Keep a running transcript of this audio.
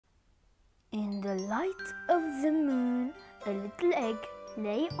In the light of the moon, a little egg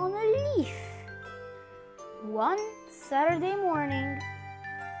lay on a leaf. One Saturday morning,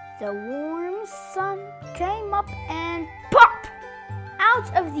 the warm sun came up and pop!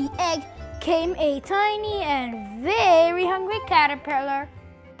 Out of the egg came a tiny and very hungry caterpillar.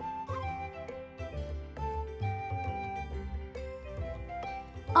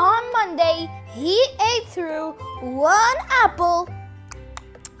 On Monday, he ate through one apple.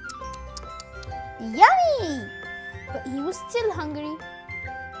 Yummy! But he was still hungry.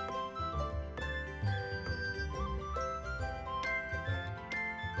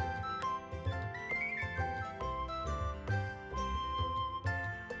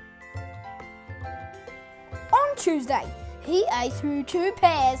 On Tuesday, he ate through 2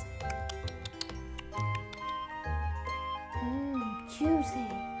 pears. Juicy.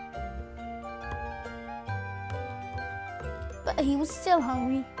 But he was still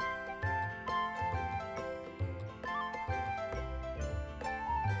hungry.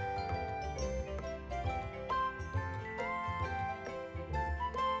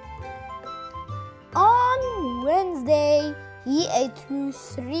 On Wednesday, he ate through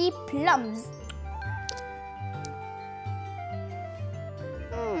 3 plums.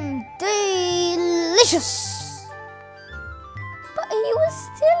 Delicious! But he was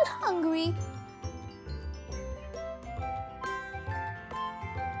still hungry.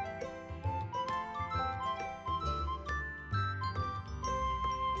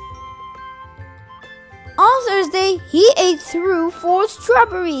 On Thursday, he ate through 4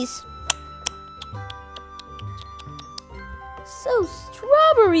 strawberries. So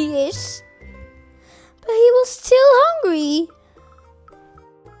strawberry-ish, but he was still hungry.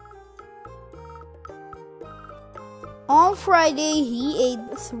 On Friday, he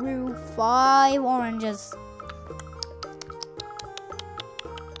ate through 5 oranges.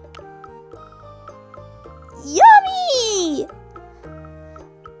 Yummy!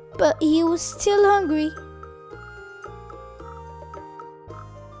 But he was still hungry.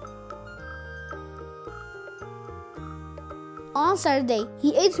 On Saturday,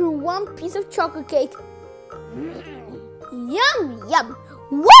 he ate through 1 piece of chocolate cake. Yum, yum!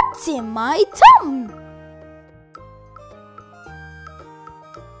 What's in my tum?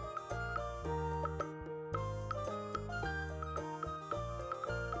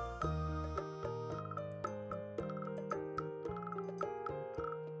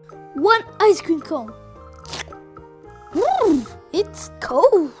 One ice cream cone. It's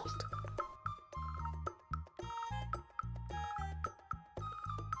cold.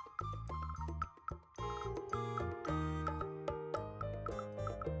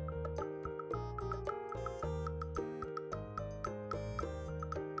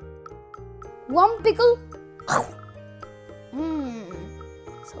 One pickle.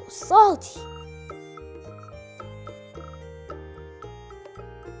 So salty.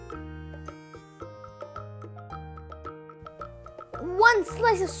 One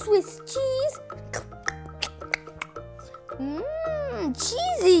slice of Swiss cheese.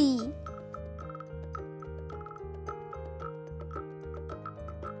 Cheesy.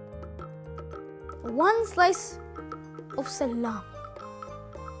 One slice of salami.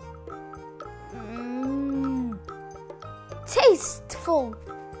 Tasteful.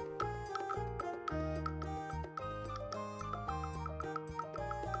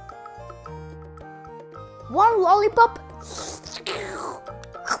 One lollipop.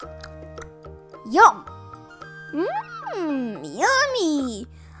 Yum! Yummy!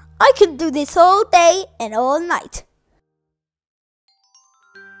 I could do this all day and all night.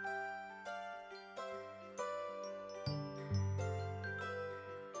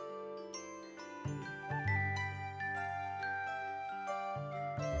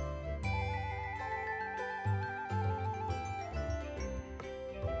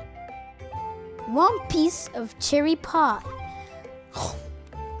 One piece of cherry pie.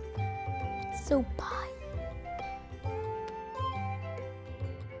 So pie.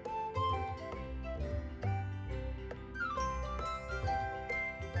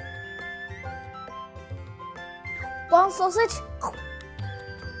 One sausage.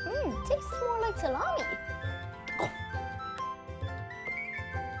 Tastes more like salami.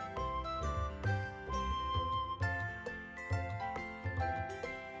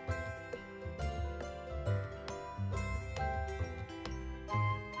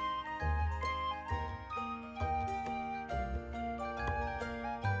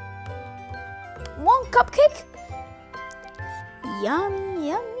 One cupcake. Yummy,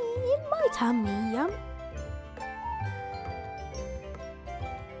 yummy in my tummy, yum.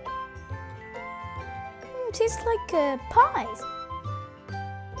 Tastes like pies.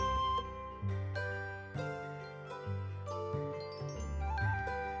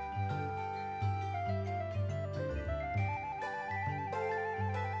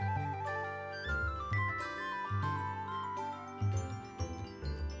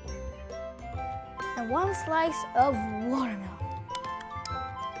 and 1 slice of watermelon.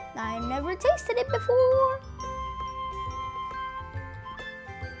 I never tasted it before.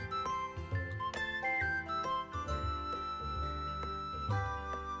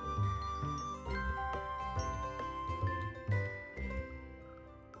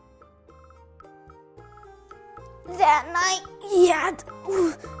 That night, he had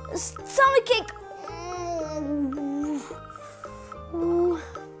a stomachache.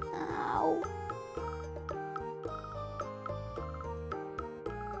 Ow.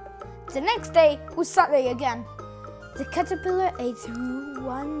 The next day was Saturday again. The caterpillar ate through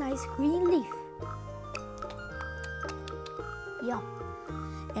 1 nice green leaf. Yum.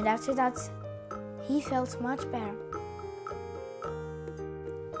 And after that, he felt much better.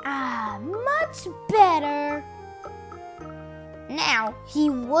 Much better. Now he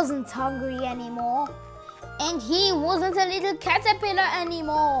wasn't hungry anymore, and he wasn't a little caterpillar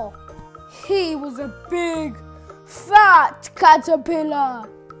anymore. He was a big, fat caterpillar.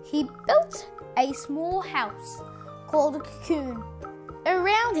 He built a small house called a cocoon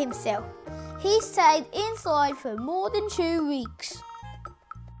around himself. He stayed inside for more than 2 weeks.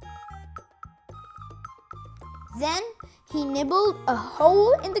 Then he nibbled a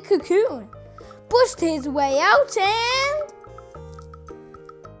hole in the cocoon, pushed his way out, and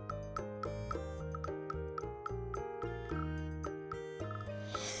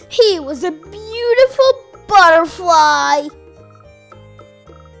he was a beautiful butterfly.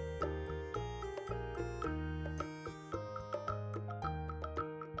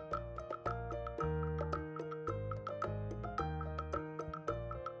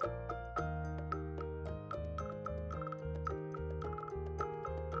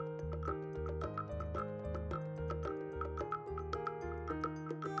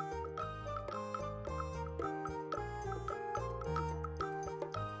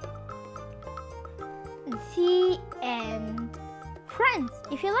 The end. Friends,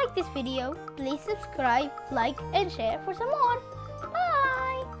 if you like this video, please subscribe, like, and share for some more.